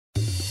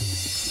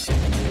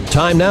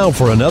Time now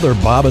for another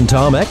Bob and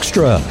Tom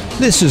Extra.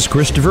 This is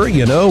Christopher.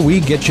 You know, we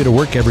get you to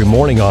work every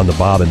morning on the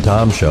Bob and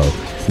Tom Show.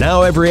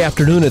 Now every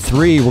afternoon at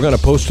 3, we're going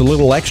to post a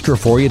little extra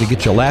for you to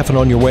get you laughing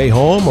on your way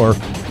home or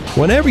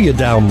whenever you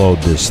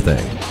download this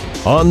thing.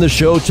 On the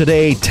show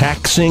today,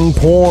 taxing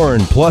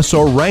porn, plus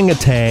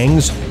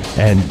orangutans,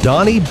 and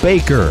Donnie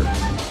Baker.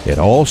 It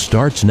all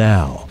starts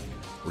now.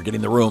 We're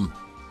getting the room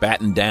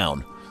battened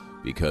down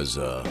because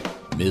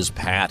Ms.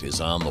 Pat is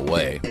on the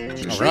way.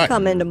 She should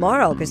come in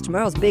tomorrow because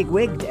tomorrow's Big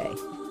Wig Day.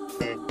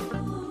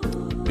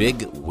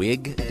 Big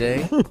Wig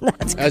Day?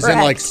 That's As correct.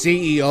 in like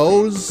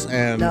CEOs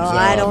and No,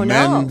 I don't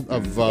men know.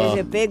 of... Is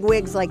it big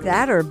wigs like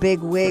that or a big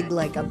wig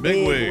like a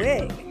big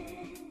wig?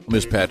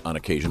 Ms. Pat on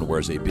occasion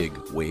wears a big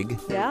wig.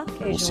 Yeah,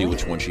 occasionally. We'll see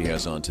which one she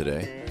has on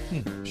today.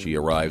 She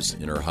arrives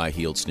in her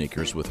high-heeled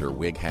sneakers with her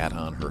wig hat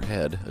on her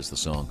head, as the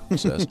song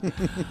says.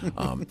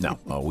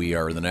 We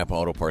are in the Napa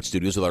Auto Parts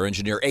studios with our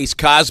engineer, Ace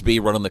Cosby,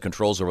 running the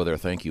controls over there.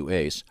 Thank you,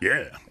 Ace.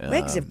 Yeah.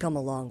 Wigs have come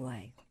a long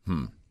way.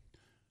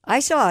 I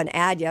saw an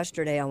ad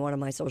yesterday on one of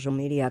my social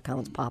media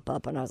accounts pop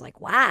up, and I was like,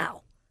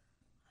 wow,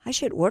 I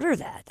should order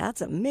that.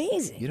 That's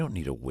amazing. You don't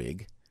need a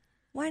wig.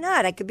 Why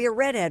not? I could be a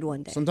redhead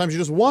one day. Sometimes you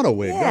just want a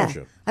wig, don't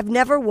you? I've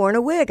never worn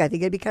a wig. I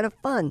think it'd be kind of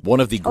fun. One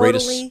of the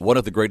greatest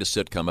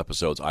sitcom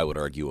episodes, I would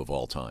argue, of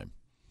all time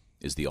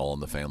is the All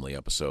in the Family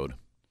episode.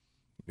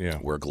 Yeah.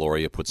 Where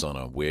Gloria puts on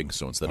a wig,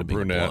 so instead of being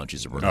brunette. blonde,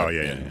 she's a brunette. Oh,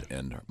 yeah.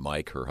 And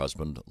Mike, her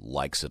husband,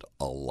 likes it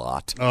a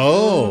lot.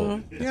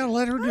 Oh. Yeah,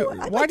 let her do it.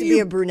 I'd Why like do to be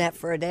you a brunette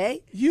for a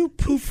day. you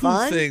poo-poo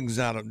Fun. things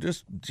out of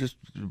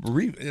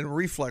in a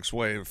reflex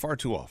way far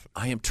too often?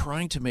 I am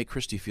trying to make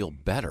Christy feel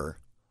better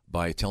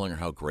by telling her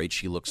how great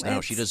she looks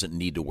now. She doesn't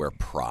need to wear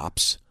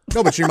props.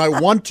 No, but she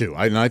might want to.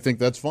 And I think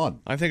that's fun.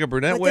 I think a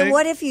brunette But wig. then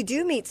what if you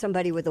do meet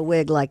somebody with a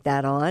wig like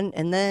that on,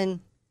 and then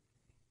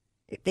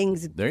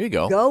things There you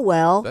go. go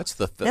well? That's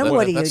the then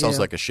what do you that sounds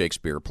do? like a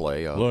Shakespeare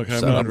play. Look, I'm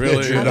setup. not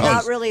really. It I'm does.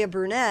 not really a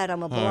brunette.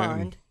 I'm a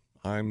blonde.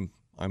 I'm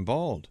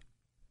bald.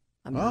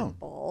 I'm not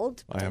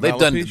bald. I have They've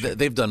alopecia.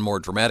 they've done more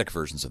dramatic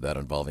versions of that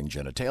involving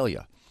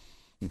genitalia.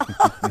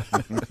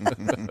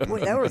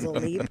 Wait, that was a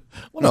leap.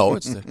 Well, no,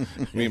 it's You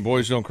mean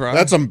Boys Don't Cry?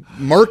 That's a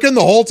Merkin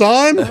the whole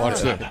time?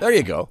 Watch this. there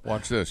you go.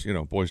 Watch this. You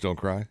know, Boys Don't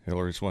Cry.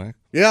 Hilary Swank.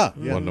 Yeah.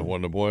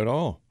 Wasn't a boy at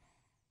all.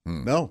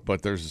 No.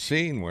 But there's a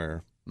scene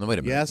where No, wait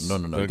a minute. Yes. No,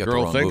 the you got girl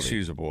the wrong thinks movie.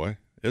 she's a boy.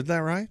 Isn't that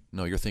right?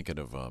 No, you're thinking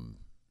of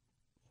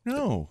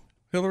No,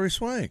 Hilary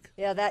Swank.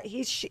 Yeah, that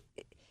he's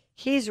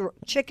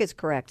Chick is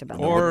correct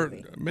about Or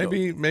that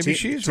movie. maybe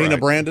she's Tina right.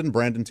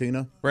 Brandon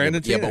Tina.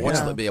 Brandon yeah, Tina. but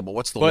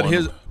what's the But one?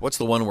 his- What's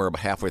the one where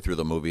halfway through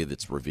the movie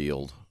that's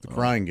revealed? The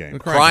Crying Game. The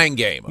Crying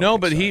Game. No,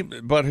 Okay, but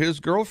sorry. but his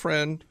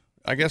girlfriend,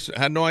 I guess,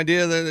 had no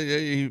idea that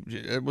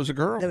it was a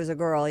girl, There was a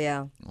girl,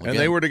 yeah. and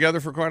they were together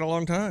for quite a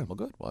long time. Well,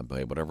 good. Well,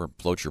 whatever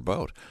floats your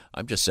boat.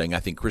 I'm just saying. I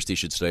think Christy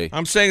should stay.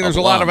 I'm saying there's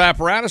a lot of blonde.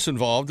 apparatus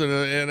involved in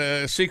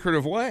a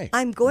secretive way.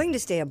 I'm going to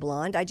stay a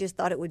blonde. I just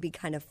thought it would be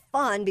kind of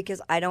fun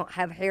because I don't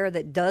have hair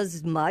that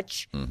does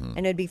much, and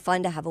it'd be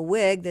fun to have a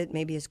wig that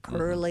maybe is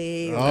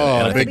curly. Oh, or, And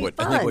I it'd think be what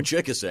I fun. think what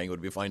Chick is saying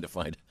would be fine to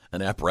find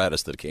an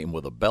apparatus that came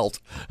with a belt.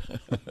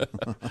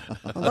 Well,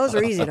 those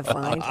are easy to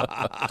find. Is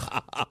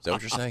that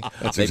what you're saying?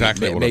 That's Maybe-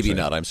 exactly what I'm Maybe saying.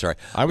 not. I'm sorry.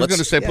 I was Let's- going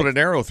to say put an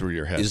arrow through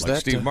your head, Is like that,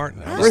 Steve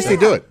Martin. Christy,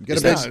 do it. Get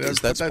Is a big, that- Yeah, is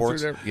put that through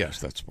sports? there. Yes,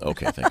 that's sports.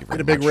 Okay, thank you very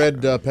get a big much.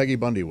 red Peggy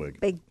Bundy wig.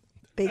 Big.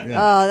 Yeah.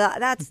 Oh,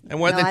 that's. And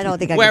wear no, the, I don't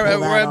think I wear, can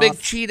pull wear that a big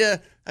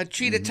off.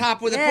 cheetah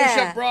top with Yeah, a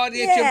push-up bra to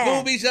get yeah.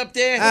 your boobies up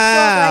there.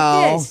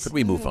 Like this. Could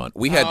we move on?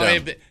 We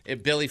had.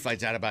 If Billy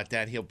finds out about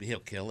that, he'll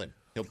kill him.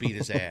 He'll beat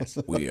his ass.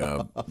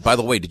 By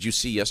the way, did you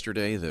see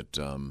yesterday that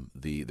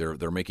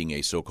they're making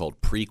a so-called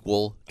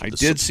prequel? To I the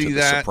did to see The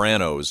that.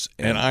 Sopranos,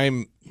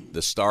 And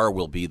the star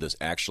will be this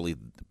actually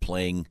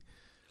playing.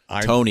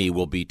 Tony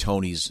will be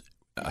Tony's.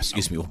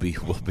 Will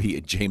be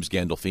James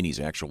Gandolfini's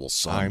actual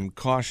son. I'm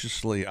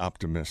cautiously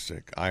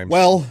optimistic. I'm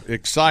Well,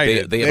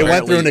 excited. They went through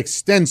an apparently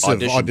extensive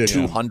auditioned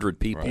audition. 200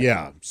 people.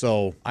 Yeah,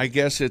 so I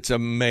guess it's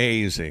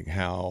amazing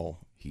how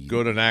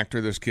good an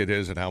actor this kid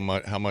is, and how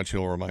much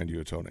he'll remind you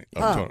of Tony.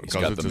 He's Because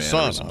got it's the his son,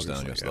 mannerisms down.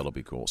 obviously. Yes, yeah. that'll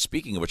be cool.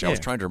 Speaking of which, I was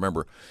trying to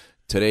remember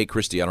today,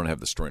 Christy. I don't have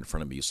the story in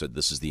front of me. You said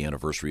this is the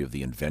anniversary of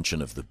the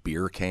invention of the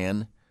beer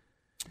can.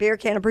 Beer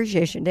Can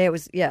Appreciation Day. It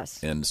was,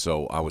 yes. And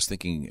so I was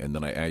thinking, and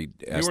then I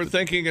asked. You were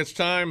thinking it's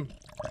time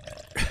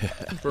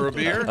for a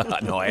beer?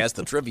 No, I asked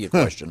the trivia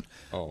question.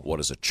 Oh. What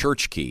is a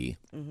church key?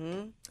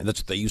 Mm-hmm. And that's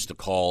what they used to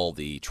call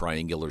the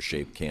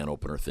triangular-shaped can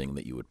opener thing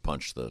that you would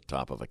punch the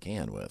top of a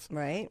can with.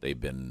 Right.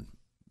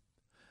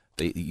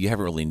 You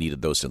haven't really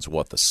needed those since,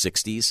 what, the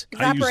 60s?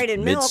 Evaporated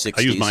milk. Mid-60s?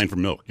 I use mine for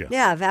milk, yeah.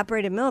 Yeah,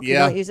 evaporated milk. You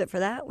Yeah. don't use it for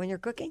that when you're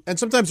cooking? and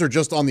sometimes they're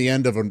just on the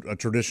end of a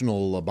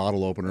traditional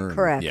bottle opener.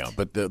 Correct. Yeah,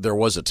 but there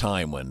was a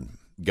time when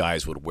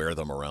guys would wear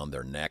them around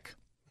their neck.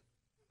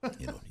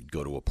 You know, you'd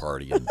go to a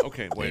party and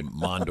Okay, wait.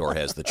 Mondor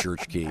has the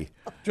church key.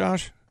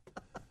 Josh,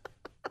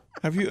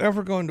 have you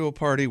ever gone to a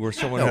party where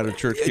someone had a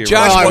church key?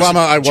 Josh, No, I wasn't,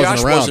 wasn't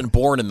Josh around. wasn't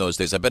born in those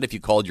days. I bet if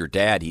you called your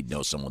dad, he'd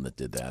know someone that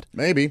did that.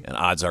 Maybe. And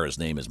odds are his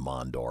name is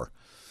Mondor.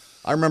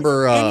 I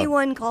remember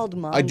anyone called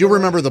Mondor? I do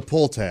remember the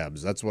pull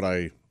tabs. That's what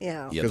I.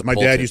 Yeah. Because my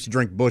dad used to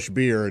drink Busch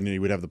beer, and he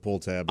would have the pull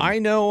tab. I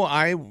know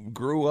I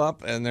grew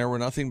up, and there were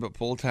nothing but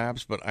pull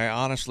tabs, but I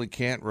honestly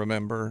can't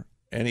remember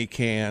any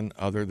can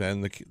other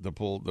than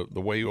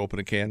the way you open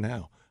a can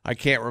now. I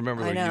can't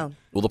remember. I know.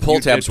 Well, the pull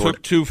tabs were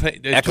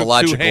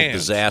ecological two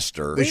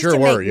disaster. They sure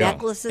were, yeah.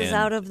 Necklaces And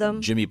out of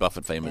them. Jimmy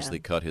Buffett famously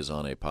cut his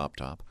on a pop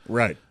top.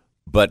 Right.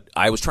 But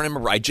I was trying to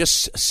remember. I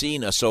just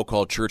seen a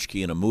so-called church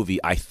key in a movie.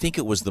 I think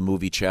it was the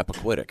movie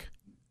Chappaquiddick.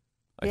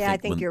 I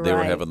think when you're they right.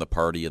 were having the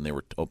party and they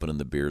were opening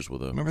the beers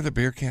with a. Remember the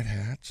beer can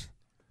hats?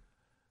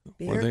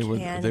 Beer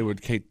can. They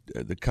would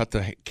cut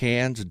the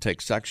cans and take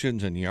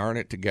sections and yarn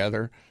it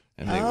together.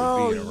 And they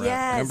would be around.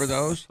 Yes. Remember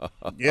those?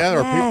 Yeah,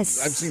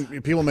 Yes. I've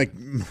seen people make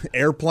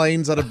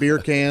airplanes out of beer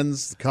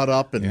cans cut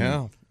up, and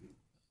Yeah. it's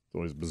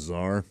always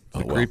bizarre.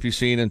 The creepy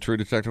scene in True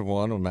Detective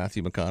 1 when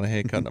Matthew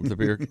McConaughey cutting up the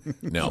beer.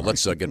 Now,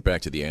 let's get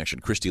back to the action.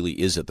 Christy Lee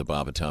is at the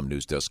Bob and Tom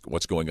News Desk.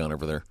 What's going on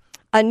over there?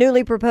 A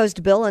newly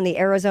proposed bill in the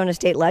Arizona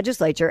state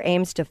legislature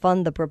aims to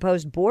fund the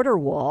proposed border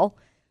wall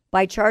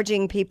by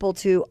charging people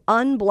to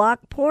unblock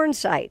porn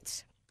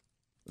sites.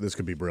 This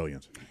could be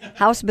brilliant.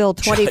 House Bill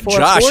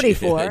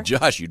 2444,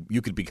 Josh,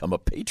 you could become a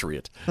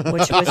patriot.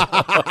 which was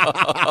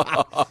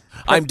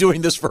I'm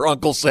doing this for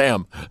Uncle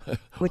Sam.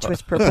 which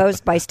was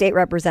proposed by State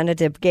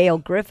Representative Gail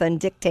Griffin,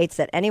 dictates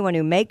that anyone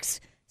who makes,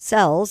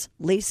 sells,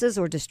 leases,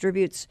 or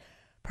distributes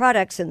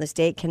products in the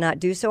state cannot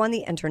do so on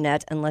the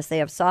internet unless they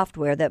have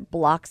software that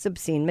blocks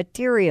obscene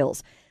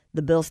materials.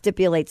 The bill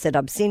stipulates that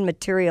obscene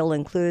material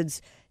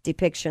includes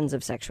depictions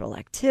of sexual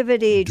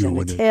activity,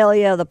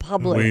 genitalia, the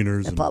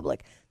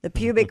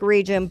pubic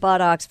region,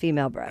 buttocks,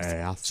 female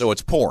breasts. So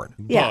it's porn.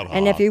 Yeah,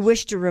 and if you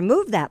wish to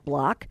remove that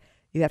block,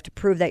 you have to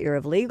prove that you're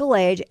of legal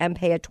age and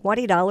pay a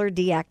 $20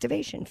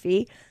 deactivation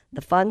fee.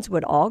 The funds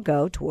would all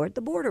go toward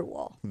the border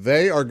wall.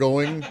 They are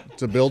going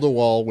to build a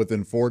wall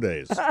within 4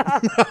 days.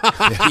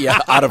 Yeah,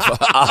 out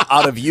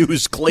of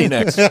used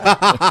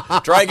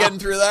Kleenex. Try getting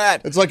through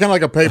that. It's kind of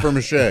like a paper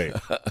mache.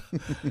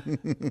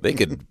 They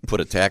could put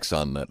a tax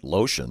on that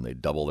lotion.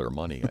 They'd double their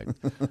money.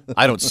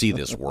 I don't see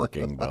this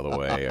working, by the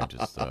way. I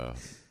just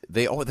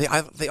they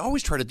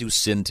always try to do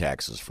sin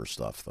taxes for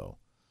stuff, though.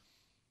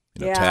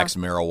 Yeah. Tax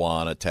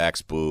marijuana,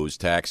 tax booze,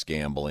 tax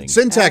gambling.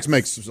 Syntax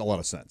makes a lot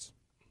of sense.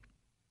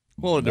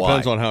 Well, it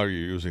depends on how you're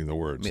using the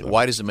words.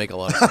 Why does it make a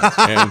lot of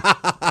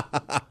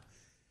sense?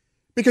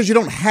 Because you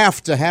don't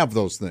have to have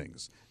those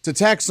things. To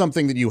tax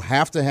something that you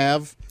have to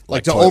have,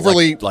 like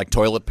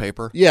toilet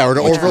paper? Yeah, or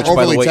to which, by the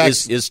overly way,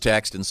 tax. is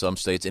taxed in some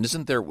states. And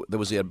isn't there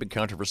was a big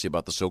controversy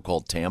about the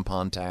so-called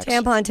tampon tax?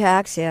 Tampon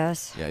tax,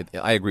 yes. Yeah,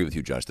 I agree with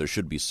you, Josh. There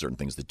should be certain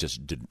things that just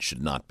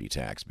should not be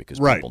taxed because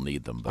Right. people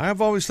need them. But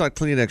I've always thought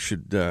Kleenex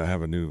should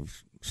have a new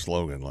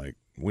slogan like,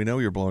 we know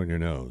you're blowing your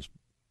nose,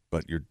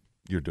 but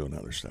you're doing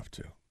other stuff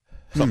too.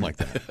 Something like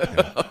that.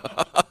 Yeah.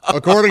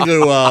 According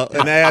to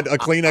an ad, a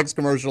Kleenex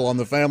commercial on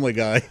the Family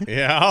Guy,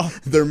 Yeah.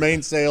 their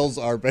main sales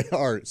are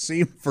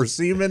for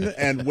semen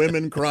and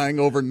women crying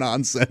over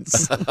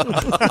nonsense. We're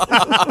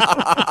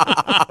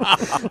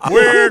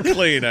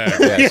Kleenex.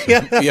 yes.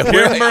 Yeah,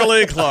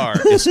 Kimberly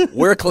Clark.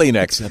 we're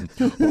Kleenex, and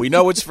we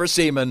know it's for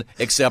semen,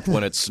 except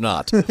when it's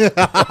snot. There's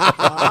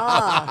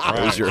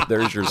your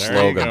There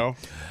slogan. you go.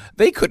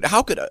 They could.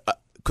 How could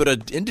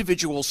an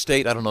individual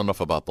state? I don't know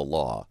enough about the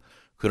law.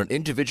 Could an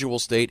individual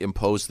state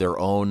impose their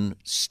own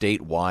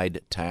statewide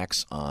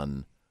tax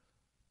on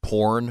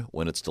porn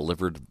when it's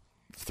delivered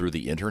through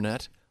the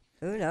internet?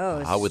 Who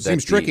knows? How would that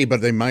Seems be? tricky,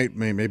 but they may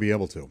be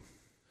able to.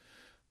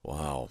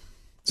 Wow.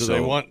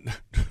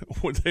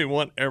 Would they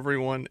want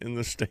everyone in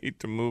the state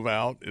to move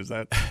out? Is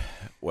that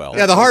Well,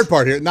 Yeah, the hard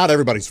part here, not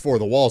everybody's for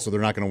the wall, so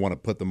they're not going to want to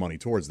put the money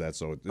towards that.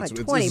 So it's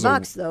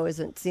 $20 though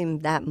isn't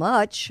seem that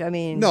much. I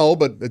mean, No,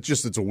 but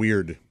it's a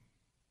weird.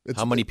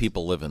 how many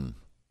people live in?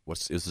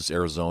 Is this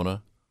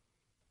Arizona?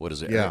 What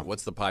is it? Yeah.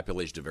 What's the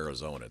population of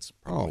Arizona? It's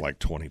probably, like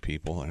 20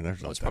 people? And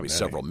there's it's probably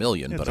several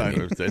million. But I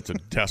mean, it's a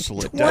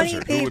desolate 20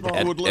 desert. people.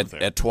 Who would live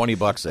there? at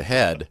 $20 a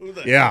head.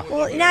 Yeah.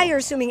 Well, now you're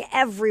assuming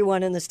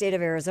everyone in the state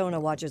of Arizona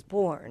watches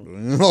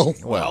porn.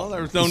 Well,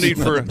 there's no need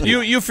for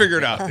you. Figure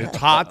it out. It's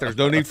hot. There's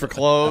no need for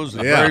clothes.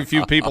 There's very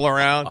few people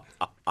around.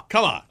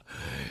 Come on.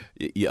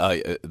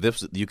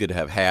 You could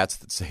have hats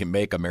that say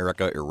 "Make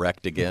America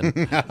Erect Again."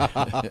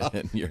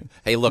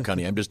 Hey, look,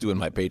 honey, I'm just doing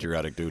my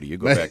patriotic duty. You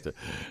go back to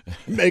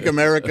Make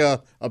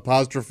America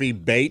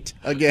 #bait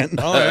again.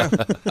 Oh, yeah.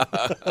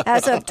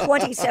 As of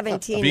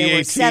 2017, there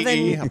were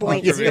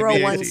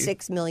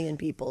 7.016 million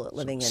people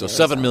living in so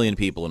Arizona. 7 million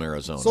people in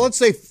Arizona. So let's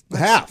say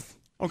half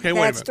Okay,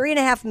 wait a That's minute.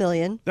 3.5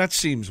 million. That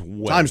seems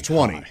way times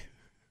 20. high.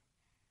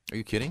 Are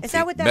you kidding? Is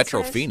that what that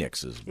Metro says?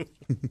 Phoenix is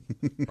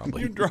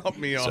probably You dropped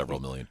me off. several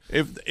million.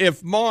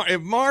 If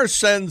Mars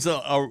sends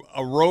a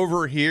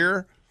rover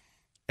here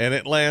and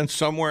it lands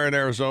somewhere in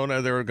Arizona,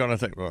 they're going to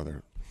think, well,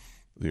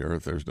 the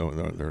Earth,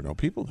 there are no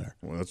people there.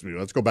 Well,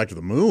 let's go back to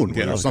the moon.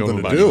 Yeah, There's let's go something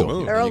to back to the do.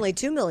 moon. There are only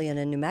 2 million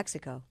in New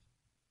Mexico.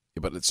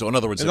 But so in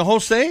other words, In the whole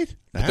state?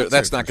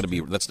 that's not going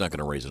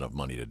to raise enough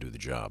money to do the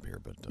job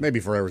here. But Maybe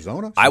for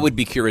Arizona. I would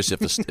be curious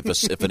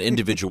if an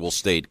individual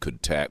state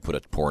could put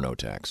a porno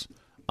tax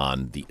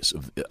on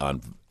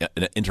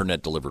an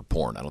internet delivered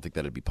porn. I don't think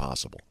that'd be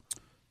possible.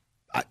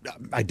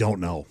 I don't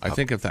know. I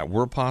think if that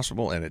were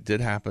possible and it did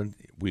happen,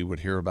 we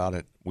would hear about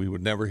it. We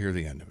would never hear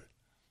the end of it.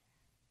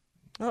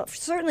 Well, it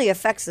certainly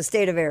affects the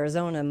state of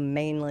Arizona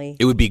mainly.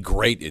 It would be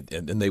great,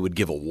 and they would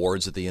give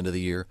awards at the end of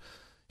the year.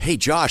 Hey,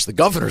 Josh, the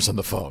governor's on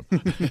the phone.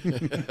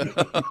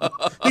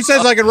 He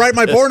says I can write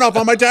my porn off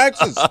on my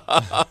taxes.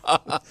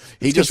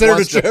 He just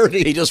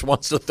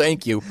wants to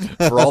thank you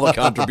for all the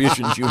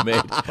contributions you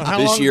made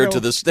this year to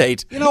the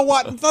state. You know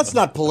what? Let's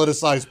not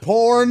politicize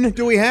porn.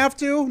 Do we have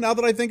to, now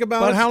that I think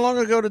about it? But how long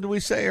ago did we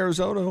say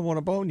Arizona want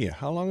to bone you?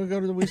 How long ago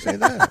did we say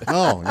that?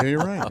 Oh, yeah, you're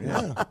right.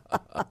 Yeah.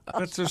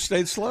 That's their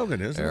state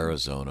slogan, isn't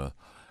Arizona.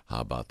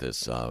 How about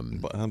this?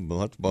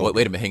 Let's Wait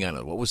a minute. Hang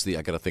on. What was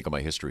I got to think of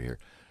my history here.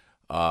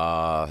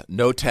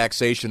 No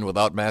taxation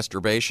without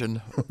masturbation.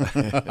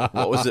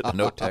 What was it?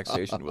 No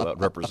taxation without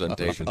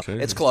representation.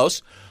 It's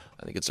close.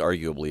 I think it's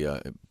arguably.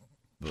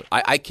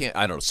 I can't.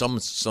 I don't know.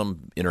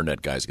 Some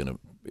internet guy's going to,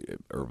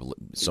 or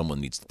someone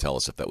needs to tell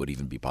us if that would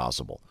even be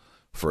possible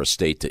for a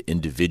state to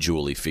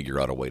individually figure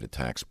out a way to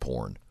tax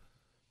porn.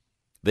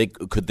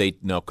 Could they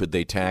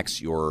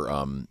tax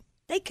your?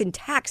 They can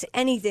tax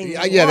anything.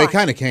 Yeah, they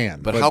kind of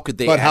can. But how could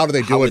they? But how do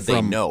they do it?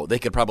 They know they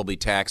could probably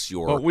tax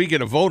your. Well, we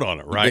get a vote on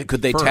it, right?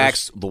 Could they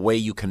tax the way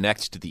you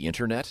connect to the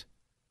internet?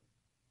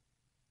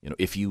 You know,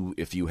 if you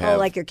have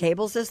like your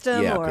cable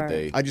system. Yeah, or? could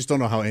they? I just don't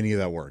know how any of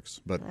that works.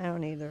 But I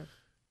don't either.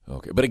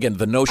 Okay, but again,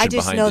 the notion I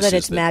just behind know this that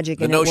is it's magic.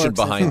 The and notion it works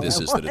behind is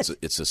this all is I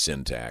that it's a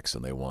sin tax,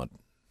 and they want.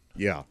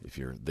 Yeah. If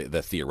you're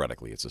that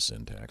theoretically, it's a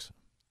sin tax.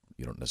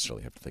 You don't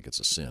necessarily have to think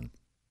it's a sin.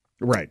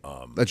 Right.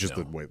 That's just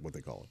the way what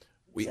they call it.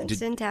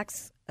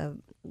 Syntax a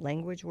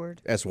language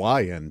word?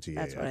 SYNTAX.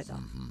 That's what I thought.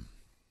 Mm-hmm.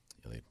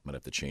 Yeah, they might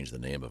have to change the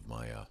name of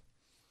my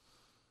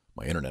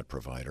my internet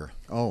provider.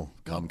 Oh,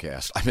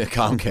 Comcast. I mean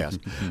Comcast.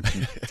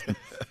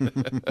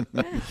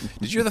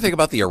 Did you ever think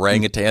about the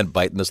orangutan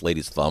biting this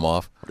lady's thumb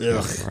off?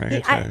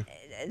 Yeah.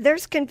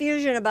 There's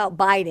confusion about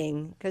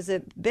biting because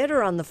it bit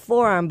her on the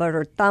forearm, but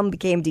her thumb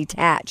became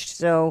detached.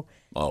 So,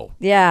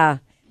 yeah.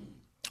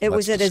 It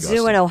was at a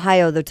zoo in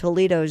Ohio, the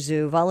Toledo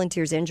Zoo.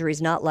 Volunteers'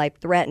 injuries not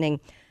life-threatening.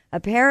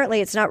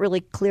 Apparently, it's not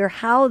really clear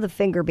how the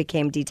finger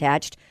became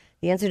detached.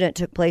 The incident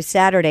took place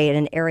Saturday in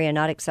an area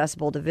not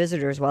accessible to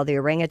visitors while the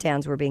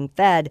orangutans were being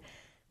fed.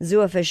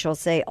 Zoo officials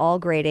say all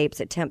great apes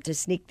attempt to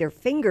sneak their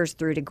fingers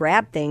through to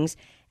grab things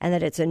and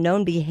that it's a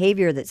known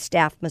behavior that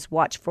staff must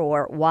watch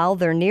for while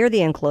they're near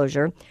the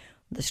enclosure.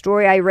 The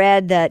story I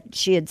read that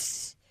he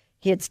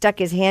had stuck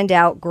his hand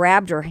out,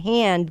 grabbed her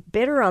hand,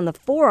 bit her on the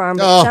forearm,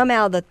 but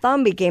somehow the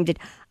thumb became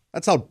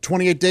That's how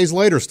 28 Days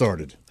Later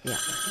started. Yeah.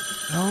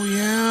 Oh,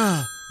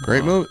 yeah.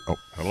 Great movie. Oh,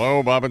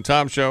 hello, Bob and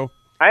Tom Show.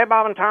 Hey,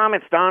 Bob and Tom,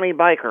 it's Donnie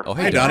Baker. Oh,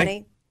 hey,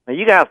 Donnie. Now,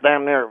 you guys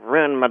down there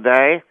ruined my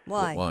day.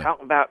 Why?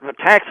 Talking about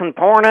taxing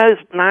pornos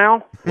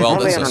now? Well, on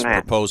the there's a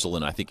internet. proposal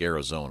in, I think,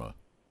 Arizona.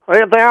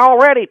 Well, they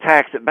already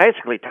taxed it,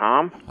 basically,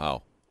 Tom.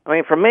 How? I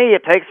mean, for me,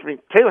 it takes me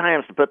 2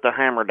 hands to put the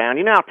hammer down.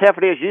 You know how tough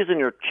it is using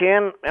your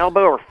chin,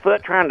 elbow, or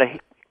foot trying to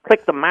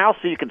click the mouse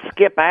so you can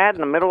skip ad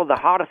in the middle of the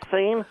hottest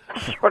scene?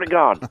 I swear to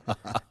God.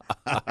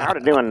 I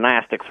started doing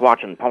gymnastics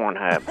watching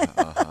Pornhub.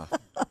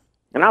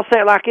 And I'll say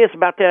it like this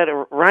about that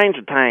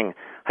orangutan.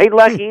 He's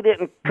lucky he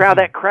didn't try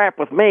that crap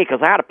with me because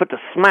I'd have put the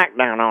smack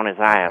down on his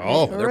ass.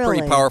 Oh, they're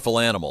pretty powerful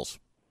animals.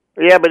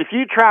 Yeah, but if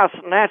you try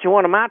snatching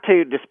one of my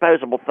 2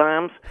 disposable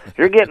thumbs,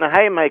 you're getting a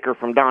haymaker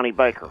from Donnie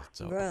Baker.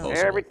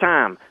 Every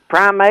time.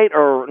 Primate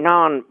or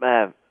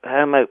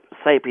non-Homo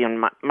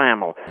sapien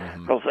mammal.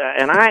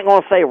 And I ain't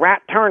going to say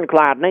right turn,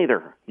 Clyde,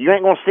 neither. You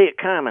ain't going to see it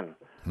coming.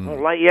 I'm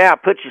gonna lay you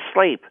out, put you to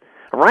sleep.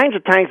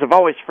 Orangutans have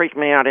always freaked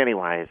me out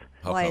anyways.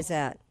 Why is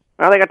that?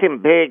 Well, they got them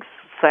big,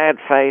 sad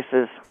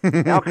faces.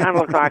 They all kind of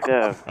look like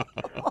a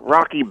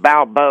Rocky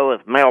Balboa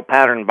with male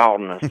pattern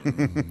baldness.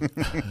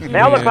 They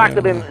all look like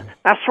they've been,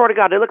 I swear to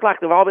God, they look like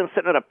they've all been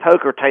sitting at a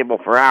poker table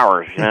for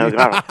hours. You know,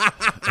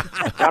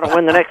 got to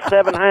win the next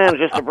 7 hands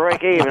just to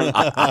break even.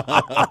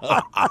 I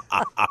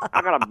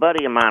got a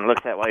buddy of mine who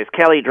looks that way. It's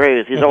Kelly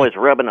Drews. He's always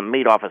rubbing the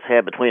meat off his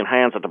head between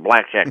hands at the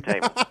blackjack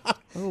table.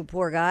 Oh,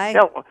 poor guy. You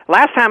know,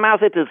 last time I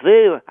was at the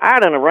zoo, I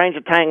had an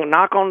orangutan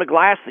knock on the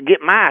glass to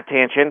get my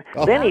attention.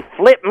 Then he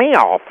flipped me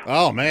off.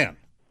 Oh, man.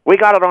 We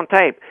got it on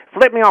tape.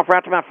 Flipped me off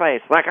right to my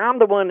face. Like I'm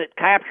the one that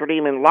captured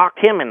him and locked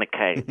him in the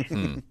cage.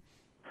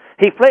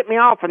 He flipped me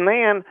off, and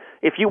then,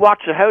 if you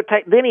watch the whole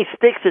tape, then he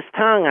sticks his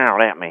tongue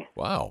out at me.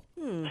 Wow.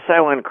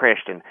 So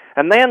unchristian.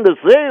 And then the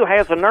zoo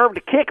has the nerve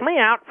to kick me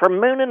out for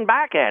mooning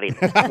back at him.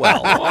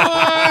 Well,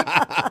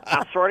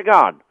 I swear to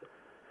God.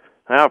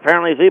 Well,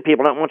 apparently zoo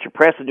people don't want you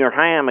pressing your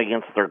ham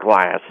against their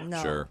glass.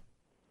 No. sure.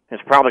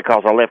 It's probably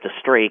because I left a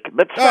streak.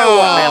 But so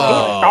what, man?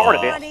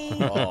 He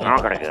started it.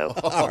 I'm going to go.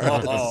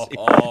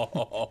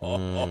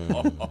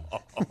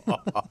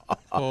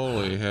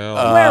 Holy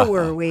hell. Where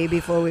were we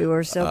before we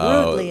were so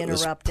rudely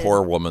This interrupted?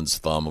 poor woman's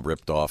thumb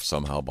ripped off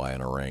somehow by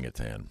an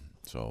orangutan.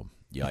 So,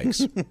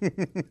 yikes.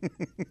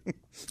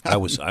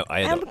 I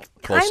had a I'm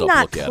close-up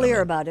not look at clear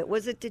him. about it.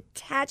 Was it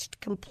detached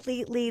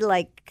completely,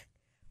 like,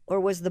 or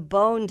was the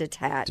bone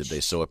detached? Did they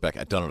sew it back?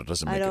 I don't know. It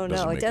doesn't make I don't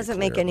know. It doesn't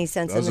clear. make any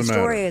sense, and the Doesn't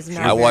story matter. is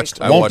not. I watched.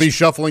 very I Won't watched. be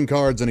shuffling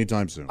cards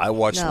anytime soon. I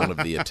watched No. one of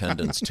the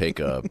attendants take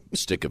a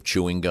stick of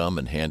chewing gum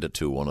and hand it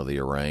to one of the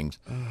orangs,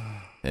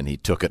 and he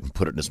took it and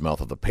put it in his mouth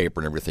with the paper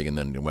and everything, and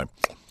then he went,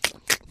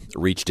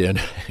 reached in,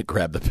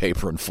 grabbed the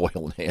paper and foil,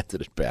 and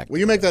handed it back. Will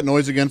you make that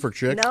noise again for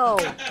Chick? No.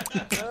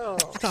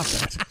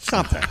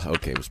 Stop that.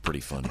 Okay, it was pretty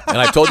funny. And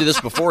I've told you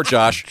this before,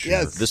 Josh.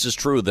 Yes. This is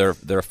true. Their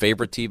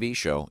favorite TV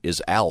show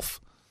is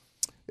Alf.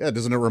 Yeah,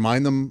 doesn't it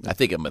remind them? I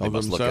think they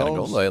must look at it and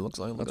go, themselves? "Oh, it looks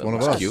like That's one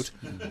of us. cute."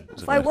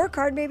 If I work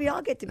hard, maybe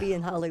I'll get to be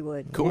in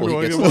Hollywood. Cool.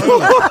 Where He do gets,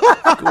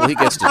 I cool. He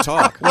gets to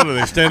talk. What are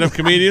they, stand-up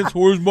comedians?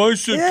 Where's my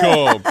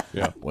sitcom?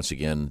 Yeah. Once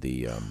again,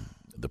 the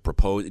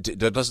proposed. It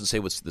doesn't say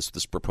what's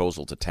this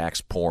proposal to tax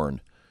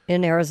porn In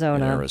in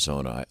Arizona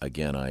Arizona.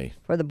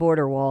 for the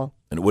border wall.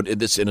 And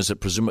is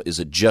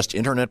it just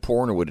internet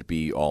porn, or would it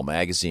be all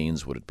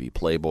magazines? Would it be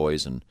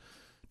Playboys? And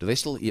do they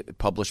still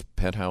publish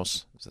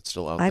Penthouse? Is that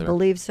still out I there?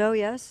 believe so,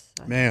 yes.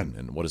 Man,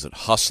 And what is it,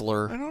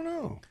 Hustler? I don't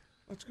know.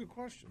 That's a good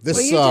question. this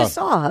Well, you just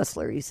saw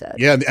Hustler, you said.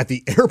 yeah, at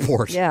the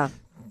airport. Yeah.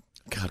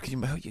 God,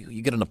 can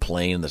you get on a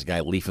plane and this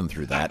guy leafing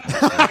through that?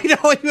 I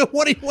know.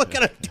 What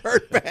kind of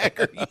dirtbag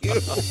are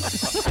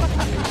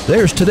you?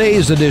 There's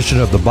today's edition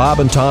of the Bob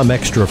and Tom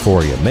Extra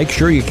for you. Make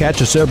sure you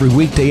catch us every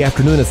weekday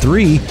afternoon at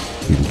 3. You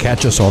can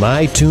catch us on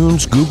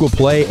iTunes, Google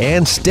Play,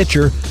 and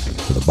Stitcher.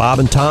 For the Bob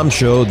and Tom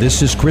Show,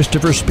 this is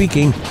Christopher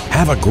speaking.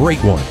 Have a great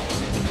one.